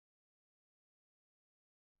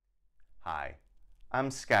Hi,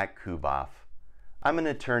 I'm Scott Kuboff. I'm an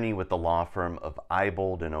attorney with the law firm of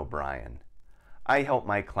Ibold and O'Brien. I help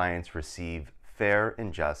my clients receive fair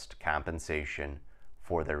and just compensation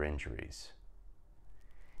for their injuries.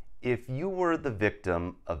 If you were the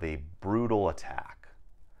victim of a brutal attack,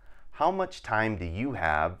 how much time do you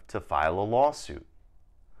have to file a lawsuit?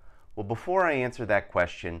 Well, before I answer that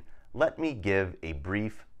question, let me give a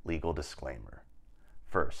brief legal disclaimer.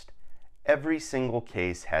 First, every single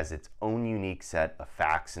case has its own unique set of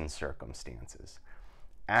facts and circumstances.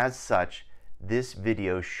 As such, this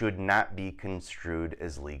video should not be construed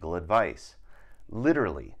as legal advice.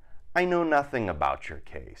 Literally, I know nothing about your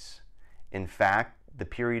case. In fact, the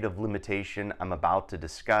period of limitation I'm about to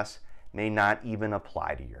discuss may not even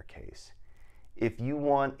apply to your case. If you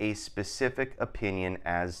want a specific opinion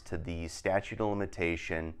as to the statute of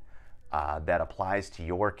limitation that applies to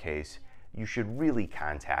your case, you should really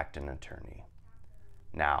contact an attorney.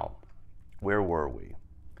 Now, where were we?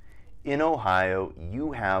 In Ohio,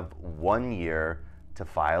 you have 1 year to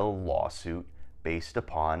file a lawsuit based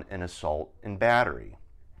upon an assault and battery.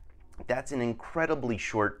 That's an incredibly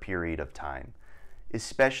short period of time,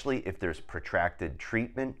 especially if there's protracted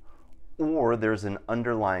treatment or there's an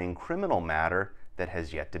underlying criminal matter that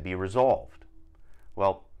has yet to be resolved.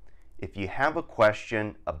 Well, if you have a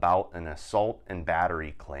question about an assault and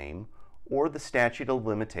battery claim or the statute of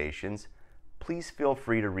limitations, please feel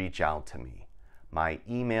free to reach out to me. My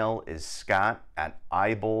email is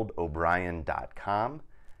scott@iboldobrien.com,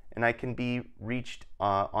 and I can be reached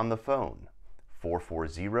on the phone,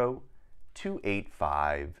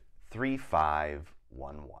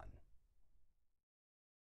 440-285-3511.